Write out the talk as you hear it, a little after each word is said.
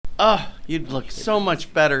Oh, you'd look so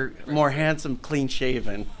much better, more handsome,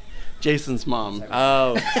 clean-shaven. Jason's mom.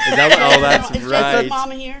 Oh, is that what, oh, that's Is right. Jason's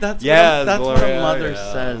mama here? That's Yes, what a Gloria, mother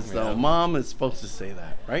yeah, says, though. yeah. Mom is supposed to say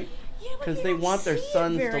that, right? Yeah, but Because you they don't want their see it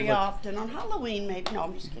sons to very look. often on Halloween, maybe. No,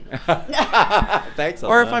 I'm just kidding. Thanks a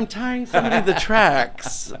Or lot. if I'm tying somebody to the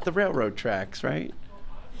tracks, the railroad tracks, right?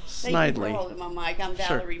 Thank you for Snidely. holding my mic. I'm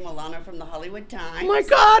Sure. Valerie Milano from the Hollywood Times. Oh my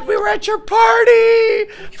God, we were at your party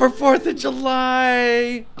for 4th of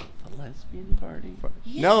July. A lesbian party.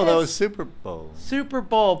 No, that Yes. was Super Bowl. Super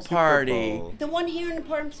Bowl Super party. Bowl. The one here in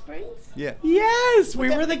Palm Springs? Yeah. Yes, we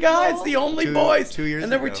that were the big guys, girl? the only Two- boys. 2 years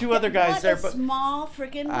and there were ago. 2 other guys What there. a But small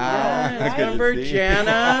freaking world, Ah, right? good. remember see.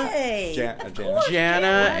 Jana? Hey, Jan- of Jana. course, Jana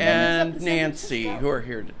lives up and in San Nancy, Francisco. who are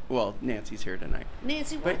here. Well, Nancy's here tonight.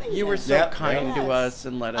 Nancy But Worthington. you were so Yep. kind to Yes. us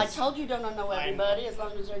and let I us. told you don't know everybody as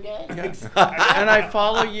long as they're gay. And I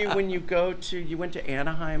follow you when you you went to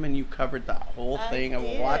Anaheim and you covered the whole I thing. I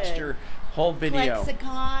did. watched your whole video.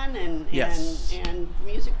 Lexicon and Yes. and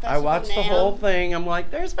music festival. I watched the now. whole thing. I'm like,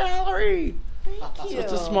 there's Valerie. Thank you.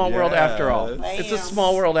 It's a small world after all. Yes. It's a Bam.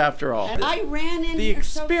 small world after all. And I ran in The here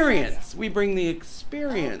so experience. fast. We bring the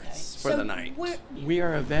experience Okay. for So the night. where- We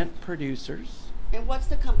are event producers, And what's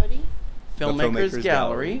the company? Filmmakers Filmmakers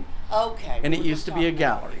Gallery, Okay. and we it were used to just be a talking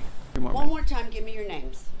gallery. about it. One more time, give me your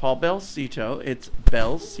names. Paul Belsito, it's Oh my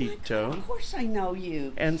God, Belsito, of course I know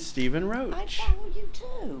you. and Stephen I Roche. follow you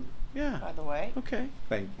too, Yeah. by the way. Okay.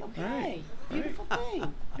 Thank you. Okay. Right. Beautiful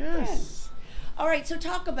thing. Yes. Friends. All right, so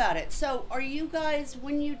talk about it. So are you guys,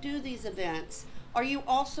 when you do these events, are you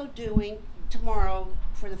also doing tomorrow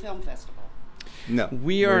for the film festival? No,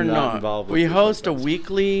 We we're are not. involved with We this host a event.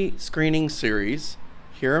 weekly screening series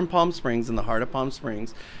here in Palm Springs, in the heart of Palm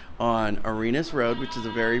Springs, on Arenas Road, which is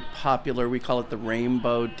a very popular, we call it the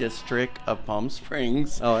Rainbow District of Palm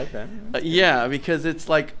Springs. Oh, okay. Yeah, because it's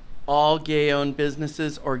like all gay-owned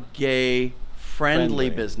businesses or gay-friendly Friendly.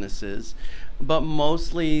 businesses, but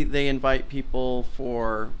mostly they invite people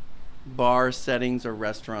for bar settings or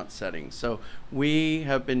restaurant settings. So we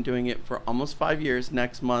have been doing it for almost 5 years.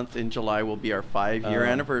 Next month in July will be our 5-year I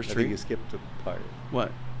think anniversary. you skipped a part.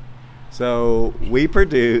 What? So we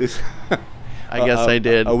produce. I guess I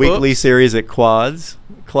did. A weekly Oops. series at Quads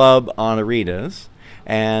Club on Arenas,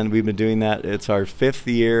 and we've been doing that. It's our 5th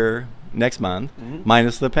year next month,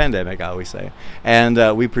 minus the pandemic, I always say.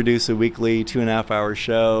 And we produce a weekly 2.5-hour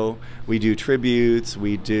show. We do tributes.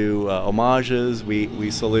 We do homages.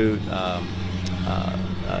 We salute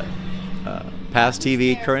past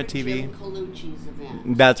TV, There current for TV. Jim Colucci's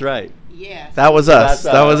event. That's right. Yes. That was us.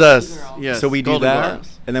 That's That was us. us. Yes. So we do Golden that,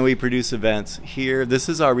 Globes. and then we produce events here. This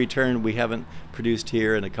is our return. We haven't produced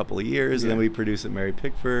here in a couple of years, and then Yeah. we produce at Mary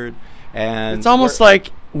Pickford. And It's almost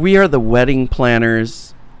like we are the wedding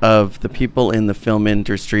planners of the people in the film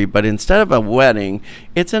industry, but instead of a wedding,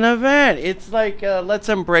 it's an event. It's like, let's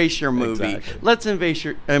embrace your movie. Exactly. Let's embrace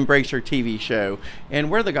your TV show. And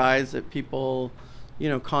we're the guys that people,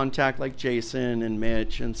 contact, like Jason and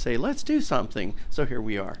Mitch, and say, let's do something. So here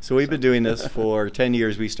we are. So we've been doing this for 10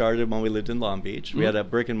 years. We started when we lived in Long Beach. We had a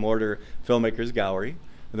brick and mortar filmmakers gallery.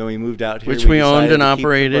 And then we moved out here. Which we owned decided and to keep the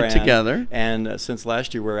operated brand. together. And since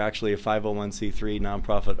last year, we're actually a 501c3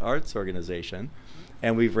 nonprofit arts organization.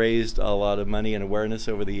 And we've raised a lot of money and awareness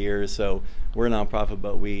over the years. So we're a nonprofit,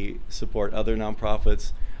 but we support other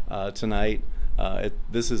nonprofits. Tonight,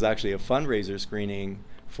 this is actually a fundraiser screening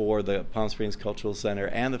for the Palm Springs Cultural Center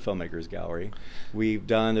and the Filmmakers Gallery. We've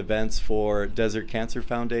done events for Desert Cancer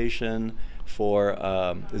Foundation, for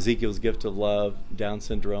Ezekiel's Gift of Love, Down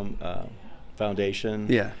Syndrome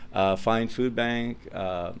Foundation, Find Food Bank,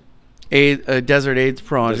 Desert AIDS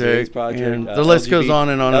Project, and the list goes on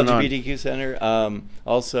and on and on. LGBTQ Center,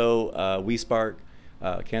 also We Spark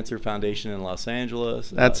Cancer Foundation in Los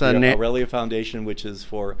Angeles. That's the a Aurelia Foundation, which is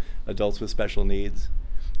for adults with special needs,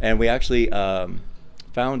 and we actually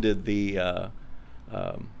founded the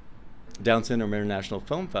Down Syndrome International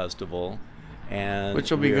Film Festival, and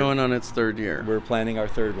which will be going on its 3rd year. We're planning our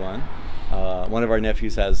 3rd one. One of our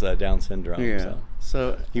nephews has Down syndrome. Yeah.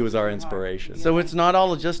 So he was our inspiration. So it's not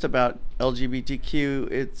all just about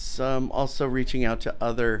LGBTQ. It's also reaching out to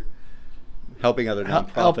helping other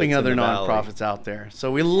nonprofits, nonprofits out there.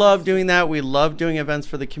 So we love doing that. We love doing events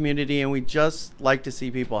for the community, and we just like to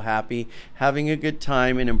see people happy, having a good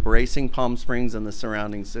time, and embracing Palm Springs and the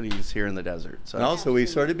surrounding cities here in the desert. So and also, we've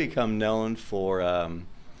sort of become known for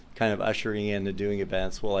kind of ushering in and doing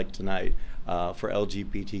events. Well, like tonight. For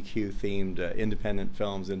LGBTQ themed independent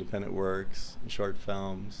films, independent works, and short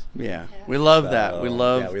films. Yeah, we love that. We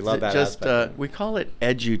love that just aspect. we call it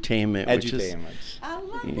edutainment, which is I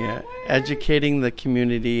love that word. educating the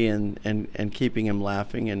community and keeping them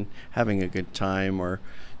laughing and having a good time, or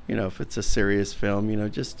you know, if it's a serious film, you know,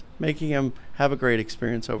 just making them have a great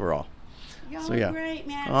experience overall. Y'all So, are yeah. great,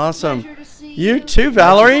 man. Awesome. It's a pleasure to see You you. too,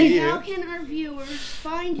 Valerie. How can our viewers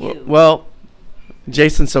find you? Well,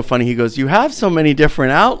 Jason's so funny. He goes, you have so many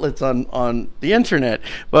different outlets on the internet,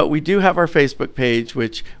 but we do have our Facebook page,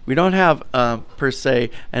 which we don't have per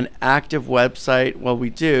se an active website. Well, we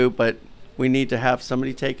do, but we need to have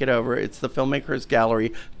somebody take it over. It's the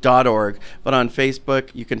filmmakersgallery.org. But on Facebook,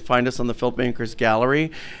 you can find us on the Filmmakers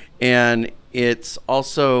Gallery. And it's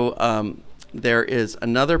also, there is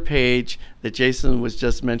another page that Jason was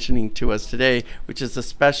just mentioning to us today, which is the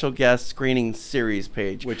special guest screening series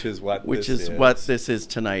page. Which is what this is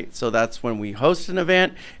tonight. So that's when we host an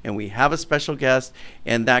event and we have a special guest,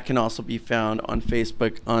 and that can also be found on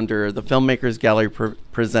Facebook under the Filmmakers Gallery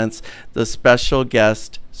presents the special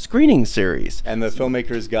guest screening series. And the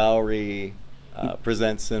Filmmakers Gallery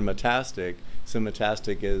presents Cinematastic.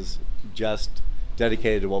 Cinematastic is just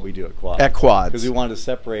dedicated to what we do at Quads. At Quads. Because we wanted to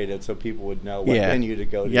separate it so people would know what venue to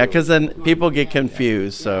go to. Yeah, because then people get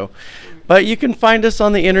confused. So, but you can find us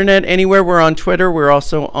on the internet anywhere. We're on Twitter. We're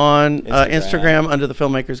also on Instagram under the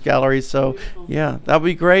Filmmakers Gallery. So, yeah, that would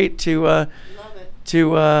be great to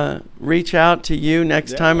reach out to you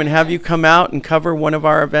next time and have you come out and cover one of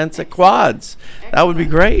our events at Quads. That would be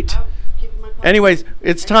great. Anyways,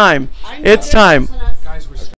 it's time. It's time.